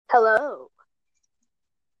Hello.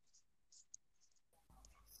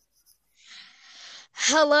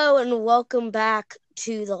 Hello and welcome back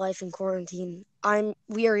to the Life in Quarantine.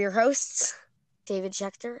 We are your hosts, David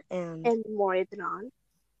Schechter and Maury Danon.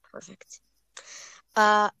 perfect.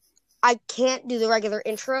 I can't do the regular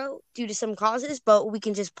intro due to some causes, but we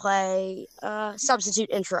can just play substitute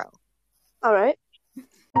intro. All right.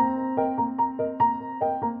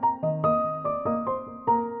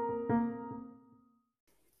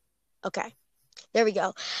 Okay. There we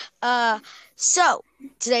go. So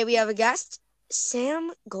today we have a guest,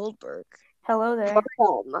 Sam Goldberg. Hello there.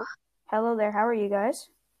 Welcome. Hello there. How are you guys?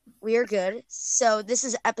 We are good. So this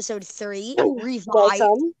is episode 3, revived.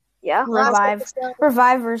 Welcome. Yeah.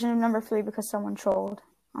 Revive version of number 3 because someone trolled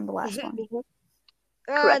on the last one.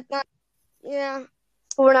 Correct. Yeah.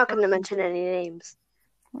 We're not going to mention any names.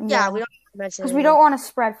 Yeah, we don't mention because we don't want to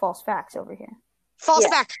spread false facts over here. False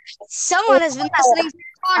fact. Someone has been listening to the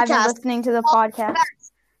podcast. I've been listening to the podcast.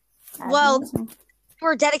 Well,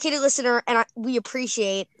 you're a dedicated listener, and we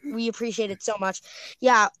appreciate it so much.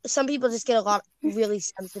 Yeah, some people just get a lot really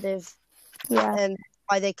sensitive. Yeah. And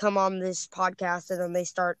why they come on this podcast and then they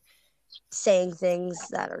start saying things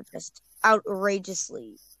that are just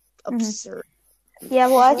outrageously absurd. Yeah,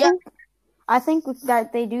 well, I think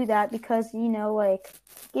that they do that because, like,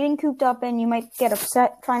 getting cooped up and you might get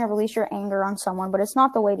upset trying to release your anger on someone, but it's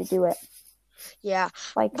not the way to do it. Yeah.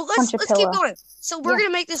 Like, but let's keep going. So we're going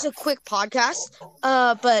to make this a quick podcast,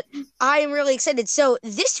 but I am really excited. So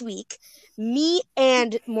this week, me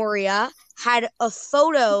and Moria had a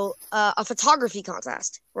photography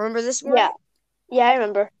contest. Remember this one? Yeah, I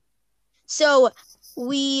remember. So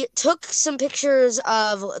we took some pictures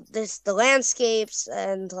of the landscapes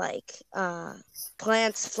and like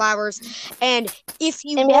plants, flowers, and we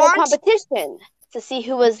had a competition to see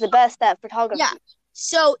who was the best at photography. Yeah.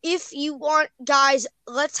 So if you want, guys,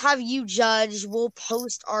 let's have you judge. We'll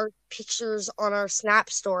post our pictures on our Snap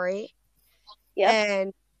story. Yeah.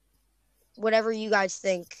 And whatever you guys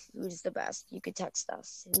think, who's the best, you could text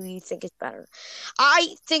us who you think is better.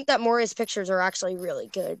 I think that Moria's pictures are actually really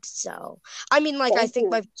good. So, I mean, like, I think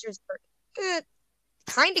my pictures are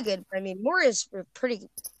kind of good. I mean, Moria's pretty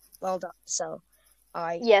well done. So,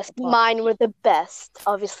 mine were the best.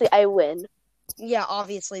 Obviously, I win. Yeah,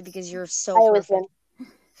 obviously, because you're so perfect.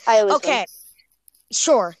 I always win. Okay.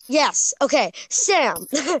 Sure. Yes. Okay. Sam.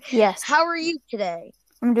 Yes. How are you today?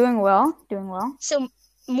 I'm doing well. So,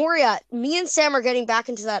 Moria, me and Sam are getting back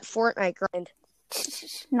into that Fortnite grind.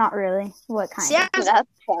 Not really. What kind Sam, of? That's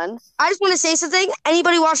fun. I just want to say something.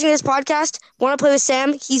 Anybody watching this podcast want to play with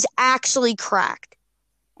Sam? He's actually cracked.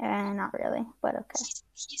 Not really, but okay.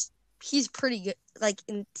 He's pretty good. Like,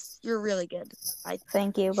 you're really good.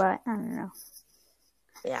 Thank you, but I don't know.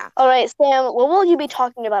 Yeah. All right, Sam, what will you be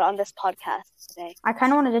talking about on this podcast today? I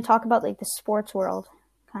kind of wanted to talk about, like, the sports world,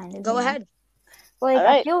 kind of. Go ahead. Like,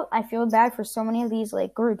 right. I feel bad for so many of these,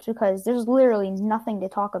 like, groups because there's literally nothing to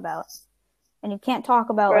talk about. And you can't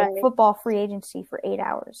talk about, like, football free agency for 8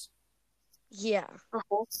 hours. Yeah.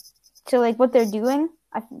 Uh-huh. So, like, what they're doing,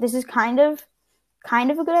 this is kind of a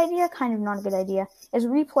good idea, kind of not a good idea, is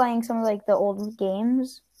replaying some of, like, the old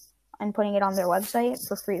games and putting it on their website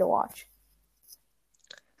for free to watch.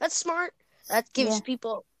 That's smart. That gives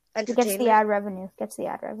people entertainment. It gets the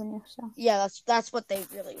ad revenue. So yeah, that's what they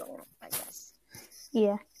really want, I guess.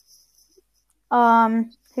 Yeah. Have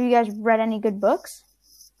you guys read any good books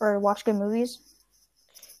or watched good movies?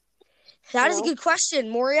 That is a good question,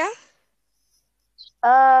 Moria.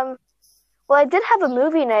 Well, I did have a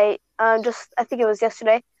movie night. I think it was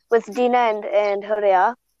yesterday with Dina and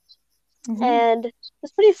Horea, and it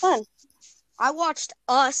was pretty fun. I watched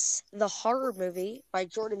Us, the horror movie by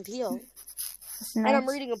Jordan Peele, and I'm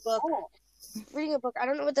reading a book. I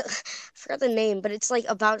don't know I forgot the name, but it's like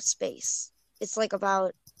about space. It's like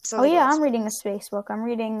about. I'm reading a space book. I'm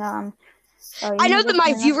reading. I know that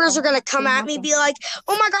my viewers are gonna come at me, be like,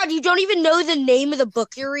 "Oh my god, you don't even know the name of the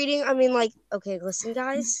book you're reading." I mean, like, okay, listen,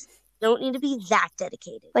 guys, don't need to be that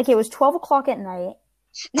dedicated. Like, it was 12 o'clock at night.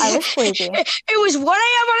 I was sleepy. It was 1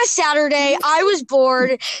 a.m. on a Saturday. I was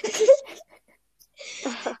bored.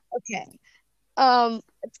 Okay.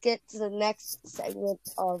 Let's get to the next segment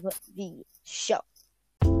of the show.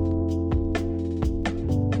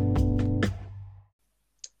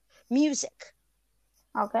 Music.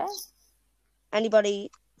 Okay.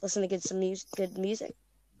 Anybody listen to good music?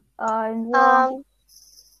 You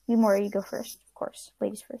go first, of course.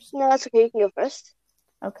 Ladies first. No, that's okay. You can go first.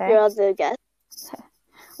 Okay. You're allowed to guess.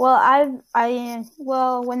 Well,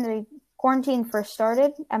 when the quarantine first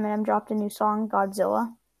started, Eminem dropped a new song,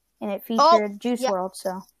 Godzilla, and it featured Juice WRLD,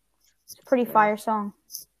 so it's a pretty fire song.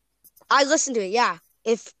 I listened to it, yeah.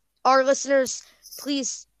 If our listeners,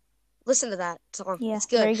 please listen to that song. Yeah, it's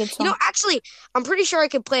good. Very good song. Actually, I'm pretty sure I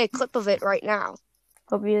could play a clip of it right now.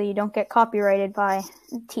 Hope you don't get copyrighted by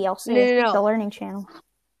TLC, No. the Learning Channel.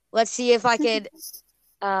 Let's see if I could.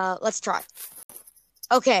 Let's try.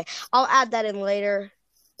 Okay, I'll add that in later.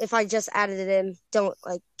 If I just added it in, don't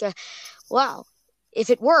wow. If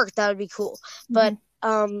it worked, that would be cool. But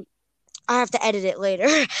I have to edit it later.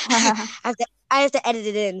 I have to edit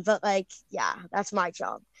it in. But yeah, that's my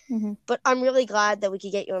job. But I'm really glad that we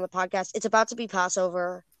could get you on the podcast. It's about to be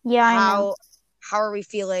Passover. Yeah, I know. How are we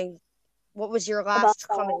feeling? What was your last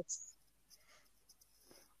comments?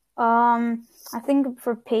 I think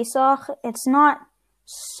for Pesach, it's not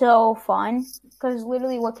so fun because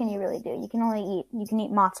literally, what can you really do? You can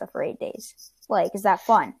eat matzah for 8 days. Is that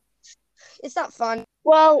fun? It's not fun.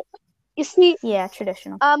 Well, you see,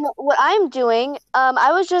 traditional. What I'm doing,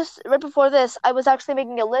 I was just right before this, I was actually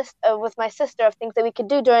making a list with my sister of things that we could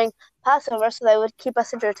do during Passover, so that would keep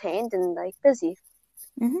us entertained and busy.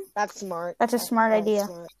 That's smart. That's a smart idea.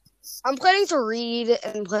 Smart. I'm planning to read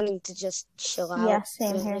and planning to just chill out. Yeah,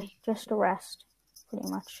 same here. Just to rest, pretty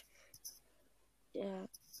much. Yeah.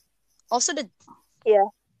 Also to. Yeah.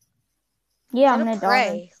 Yeah, I'm gonna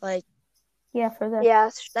pray. For this. Yeah,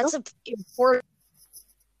 that's important.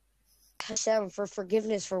 Hashem for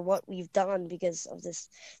forgiveness for what we've done because of this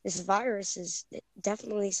virus is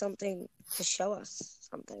definitely something to show us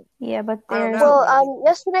something. Yeah, but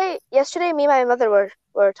yesterday me and my mother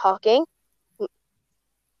were talking.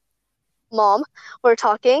 Mom, we're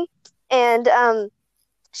talking, and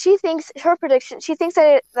she thinks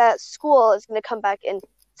that school is going to come back in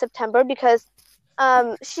September because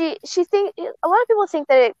she think a lot of people think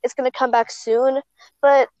that it's going to come back soon,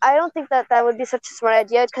 but I don't think that would be such a smart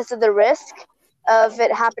idea because of the risk of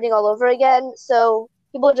it happening all over again. So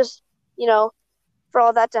people just for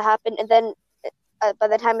all that to happen, and then by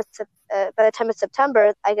the time it's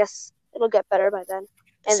September, I guess it'll get better by then.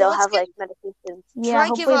 And they'll have medications. Yeah,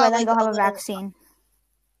 hopefully by then they'll have a vaccine.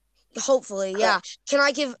 Hopefully, yeah. Can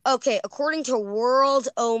I give? Okay, according to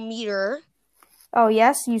Worldometer. Oh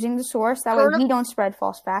yes, using the source. That way we don't spread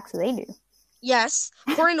false facts. They do. Yes,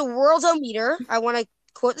 according to Worldometer, I want to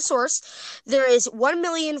quote the source. There is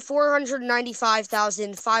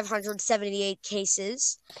 1,495,578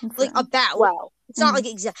 cases. Confirmed. Wow. It's not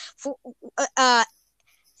exact.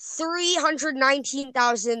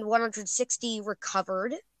 319,160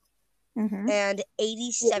 recovered, and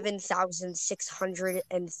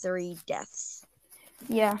 87,603 deaths.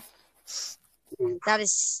 Yeah, that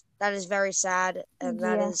is very sad, and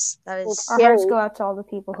that is. Our hearts go out to all the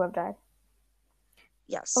people who have died.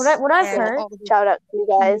 Yes. What I've heard. Shout out to you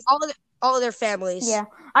guys. All of their families. Yeah,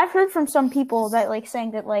 I've heard from some people that saying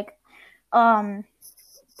that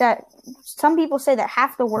that some people say that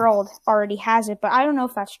half the world already has it, but I don't know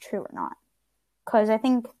if that's true or not. Because I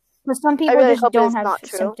think some people just don't have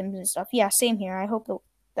symptoms and stuff. Yeah, same here. I hope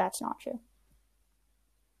that's not true.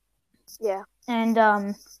 Yeah. And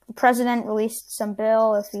the president released some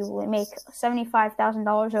bill. If you make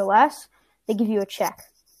 $75,000 or less, they give you a check.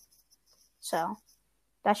 So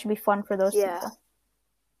that should be fun for those people.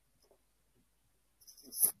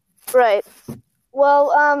 Right.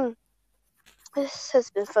 Well, this has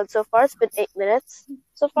been fun so far. It's been 8 minutes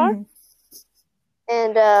so far.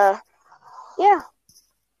 And, yeah.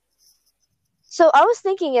 So I was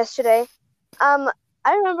thinking yesterday, I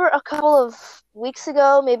remember a couple of weeks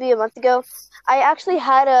ago, maybe a month ago, I actually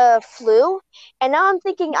had a flu. And now I'm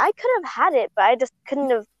thinking I could have had it, but I just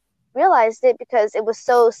couldn't have realized it because it was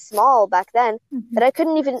so small back then that I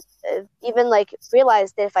couldn't even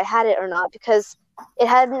realize that if I had it or not because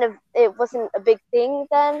it wasn't a big thing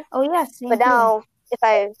then. Oh yeah, but now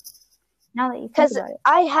because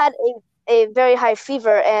I had a very high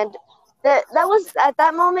fever and that was at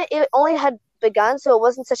that moment it only had begun, so it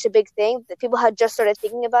wasn't such a big thing that people had just started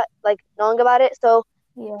thinking about knowing about it. So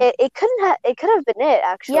it could have been it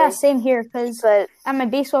actually. Yeah, same here because at my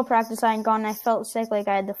baseball practice I had gone and I felt sick I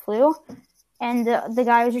had the flu, and the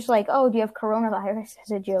guy was just like, "Oh, do you have coronavirus?"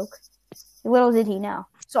 as a joke. Little did he know.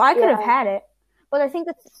 So I could have had it. But I think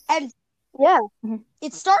that,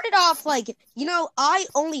 it started off I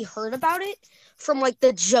only heard about it from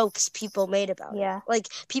the jokes people made about it.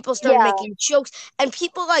 People started making jokes, and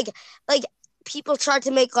people people tried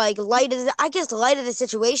to make light of the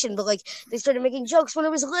situation, but they started making jokes when I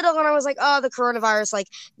was little, and I was like, oh, the coronavirus,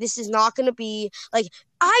 this is not going to be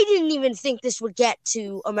I didn't even think this would get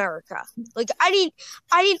to America. I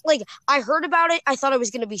heard about it. I thought it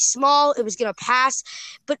was going to be small. It was going to pass.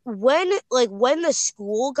 But when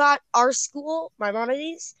our school,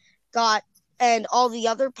 Maimonides, got and all the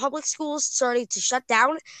other public schools started to shut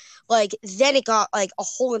down, like then it got like a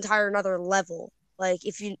whole entire another level. Like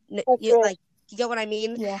if you like, you get what I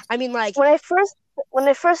mean? Yeah. I mean, like when I first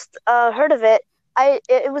heard of it,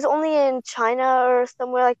 it was only in China or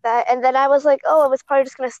somewhere like that, and then I was like, oh, it was probably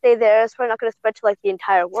just gonna stay there. It's probably not gonna spread to like the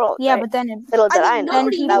entire world. Yeah, right? but then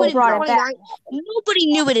nobody knew it in 2019. Nobody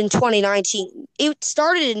knew it in 2019. It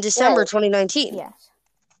started in December 2019. Yes.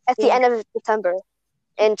 At the end of December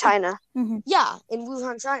in China. Mm-hmm. Yeah, in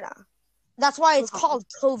Wuhan, China. That's why it's called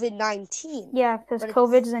COVID-19. Yeah, because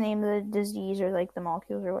COVID is the name of the disease or like the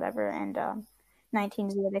molecules or whatever, and 19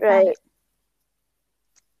 is the way they found it.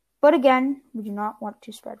 But again, we do not want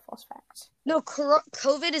to spread false facts. No,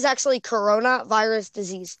 COVID is actually coronavirus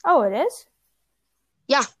disease. Oh, it is?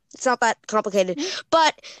 Yeah, it's not that complicated.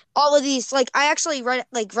 But all of these, like, I actually read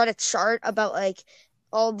a chart about like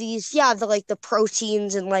all these, the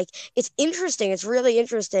proteins, and like it's interesting. It's really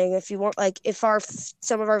interesting. If you want, like, if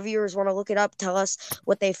some of our viewers want to look it up, tell us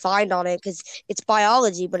what they find on it, because it's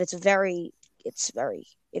biology, but it's very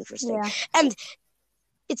interesting. Yeah. And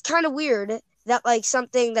it's kind of weird that like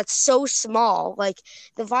something that's so small, like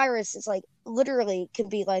the virus, is like literally could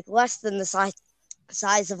be like less than the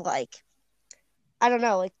size of like, I don't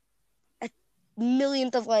know, like a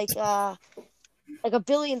millionth of like a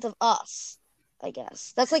billionth of us, I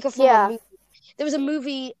guess. That's like a movie. There was a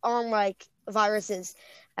movie on like viruses,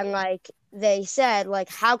 and like they said like,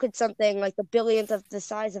 how could something like the billionth of the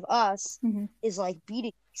size of us is like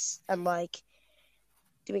beating us and like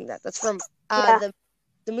doing that? That's from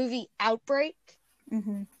the movie Outbreak.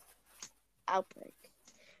 Outbreak.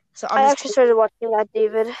 So I actually started watching that,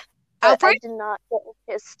 David. Outbreak? I did not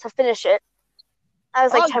get to finish it. I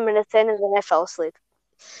was like 10 minutes in, and then I fell asleep.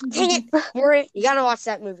 Dang it, Maury, you gotta watch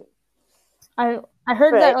that movie. I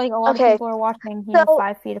heard that like a lot of people are watching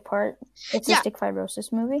 5 Feet Apart. It's a cystic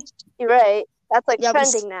fibrosis movie. You're right. That's like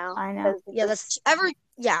trending now. I know.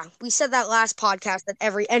 Yeah, we said that last podcast that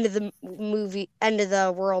every end of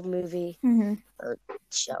the world movie or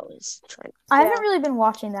show is trending. I haven't really been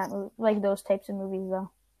watching that like those types of movies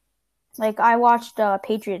though. Like I watched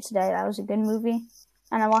Patriots Day. That was a good movie,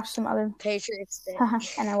 and I watched some other Patriots Day.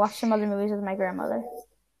 And I watched some other movies with my grandmother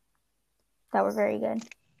that were very good.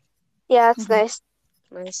 Yeah, it's nice.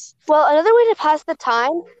 Nice. Well, another way to pass the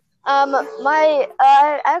time. My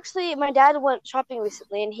dad went shopping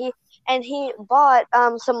recently, and he bought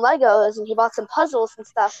some Legos, and he bought some puzzles and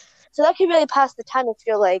stuff. So that could really pass the time if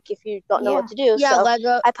you don't know what to do. Yeah, so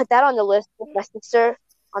Lego. I put that on the list with my sister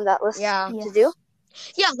on that list to do.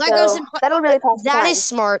 Yeah, Legos and that'll really pass the time. That is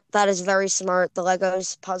smart. That is very smart. The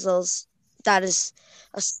Legos, puzzles. That is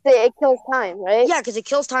it kills time, right? Yeah, because it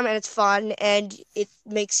kills time and it's fun and it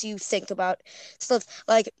makes you think about stuff.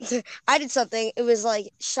 Like I did something. It was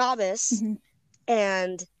like Shabbos,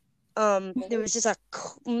 and there was just a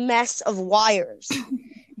mess of wires,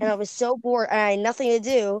 and I was so bored and I had nothing to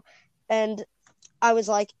do, and I was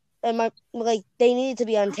like, they needed to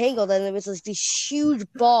be untangled, and there was this huge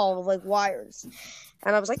ball of like wires,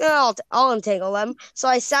 and I was like, oh, I'll untangle them. So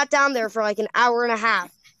I sat down there for like an hour and a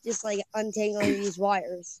half, just like untangling these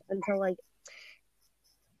wires until like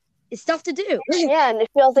it's tough to do. Yeah, and it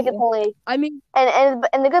feels like it's only. I mean, and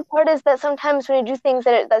the good part is that sometimes when you do things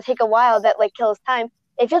that take a while, that like kills time,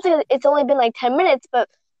 it feels like it's only been like 10 minutes, but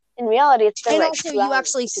in reality, it's been and like. Also, you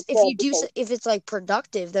actually, if it's like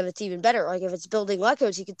productive, then it's even better. Like if it's building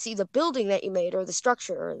Legos, you can see the building that you made or the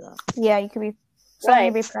structure or the. Yeah, you could be.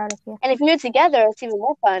 Something to be proud of. Yeah. And if you do it together, it's even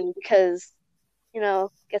more fun because,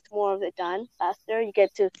 gets more of it done faster. You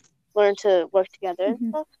get to learn to work together and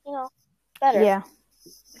stuff, better. Yeah.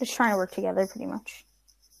 Just trying to work together pretty much.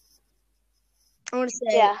 I want to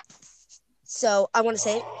say. Yeah. So I want to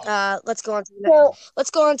say, let's go on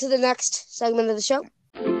to the next segment of the show.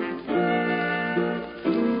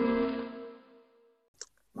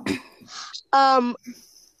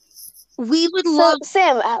 We would love.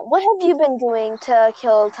 Sam, what have you been doing to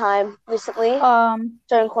kill time recently?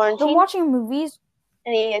 During quarantine. Been watching movies.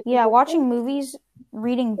 Watching movies,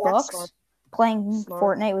 reading books, playing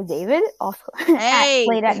Fortnite with David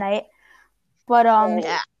late at night. But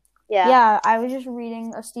I was just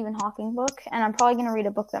reading a Stephen Hawking book, and I'm probably gonna read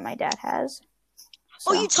a book that my dad has.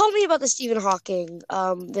 So. Oh, you told me about the Stephen Hawking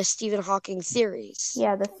theories.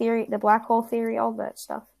 Yeah, the theory, the black hole theory, all that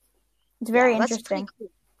stuff. It's very interesting.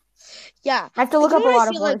 Cool. Yeah, I have to look up a lot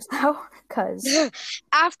of words now because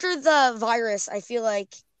after the virus, I feel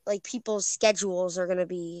like people's schedules are gonna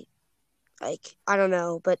be like, I don't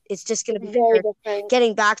know, but it's just gonna be very different.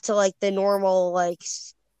 Getting back to like the normal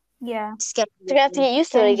schedule. You're gonna have to get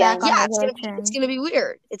used to it again. Yeah, it's gonna be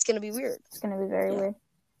weird. It's gonna be weird. It's gonna be very weird.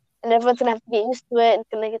 and everyone's gonna have to get used to it. And it's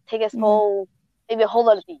gonna take us maybe a whole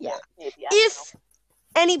lot of the year. Maybe, if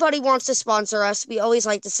anybody wants to sponsor us, we always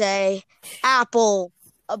like to say Apple,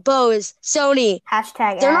 Bose, Sony.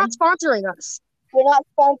 Hashtag They're ad. not sponsoring us. We're not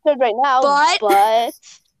sponsored right now, but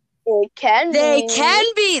it can they be. can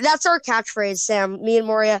be. That's our catchphrase, Sam. Me and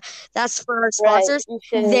Moria. That's for our sponsors. Right.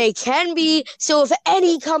 They can be. So if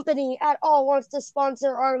any company at all wants to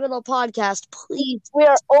sponsor our little podcast, please. We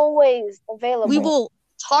are always available. We will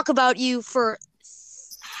talk about you for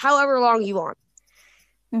however long you want.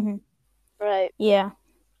 Mm-hmm. Right. Yeah.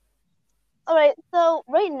 All right. So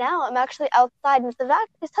right now I'm actually outside, and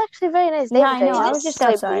it's actually a very nice day. Yeah, I know. I was just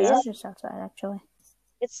outside. Actually.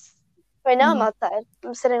 It's right now. I'm outside.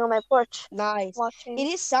 I'm sitting on my porch. Nice. Watching. It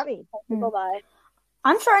is sunny. Go by.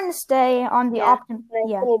 I'm trying to stay on the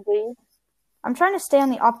I'm trying to stay on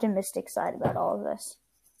the optimistic side about all of this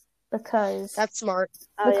because that's smart.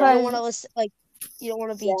 Because you don't want to listen, you don't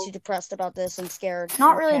want to be too depressed about this and scared.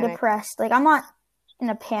 Not really depressed. I'm not in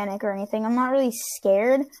a panic or anything. I'm not really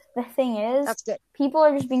scared. The thing is, that's good. People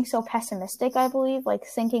are just being so pessimistic, I believe,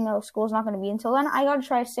 thinking, oh, school's not going to be until then. I got to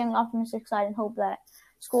try to stay on the optimistic side and hope that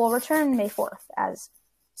school will return May 4th, as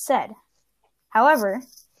said. However,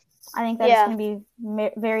 I think that's going to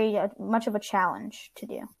be very much of a challenge to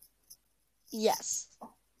do. Yes.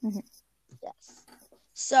 Mm-hmm. Yes.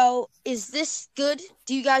 So, is this good?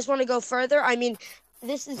 Do you guys want to go further? I mean,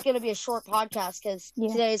 this is going to be a short podcast because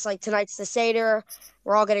tonight's the Seder.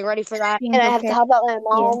 We're all getting ready for that. And I have to help out my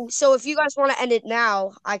mom. Yeah. So if you guys want to end it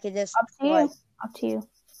now, I could just... Up to you.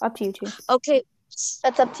 Up to you two. Okay.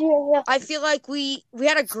 That's up to you. Yeah. I feel like we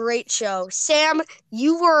had a great show. Sam,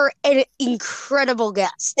 you were an incredible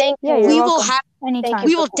guest. Thank you. Yeah, we will have... Anytime.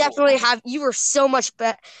 We will definitely have... You were so much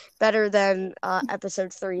better than episode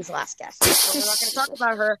 3's last guest. So we're not going to talk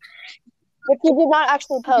about her. Which we did not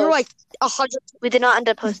actually post. You're 100. We did not end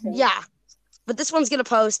up posting. Yeah, but this one's gonna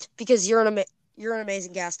post because you're an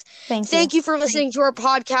amazing guest. Thank you for listening to our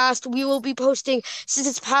podcast. We will be posting since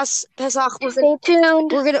it's Pesach. Stay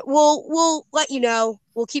tuned. We'll let you know.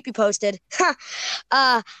 We'll keep you posted.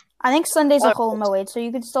 I think Sunday's a whole moed, so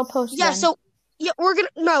you could still post. Yeah. Then. So we're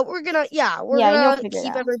gonna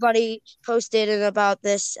keep everybody posted and about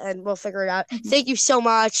this, and we'll figure it out. Mm-hmm. Thank you so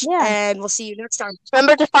much, and we'll see you next time.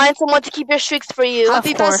 Remember to find someone to keep your streaks for you.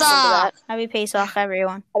 Happy Pesach! Happy Pesach,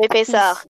 everyone. Happy Pesach.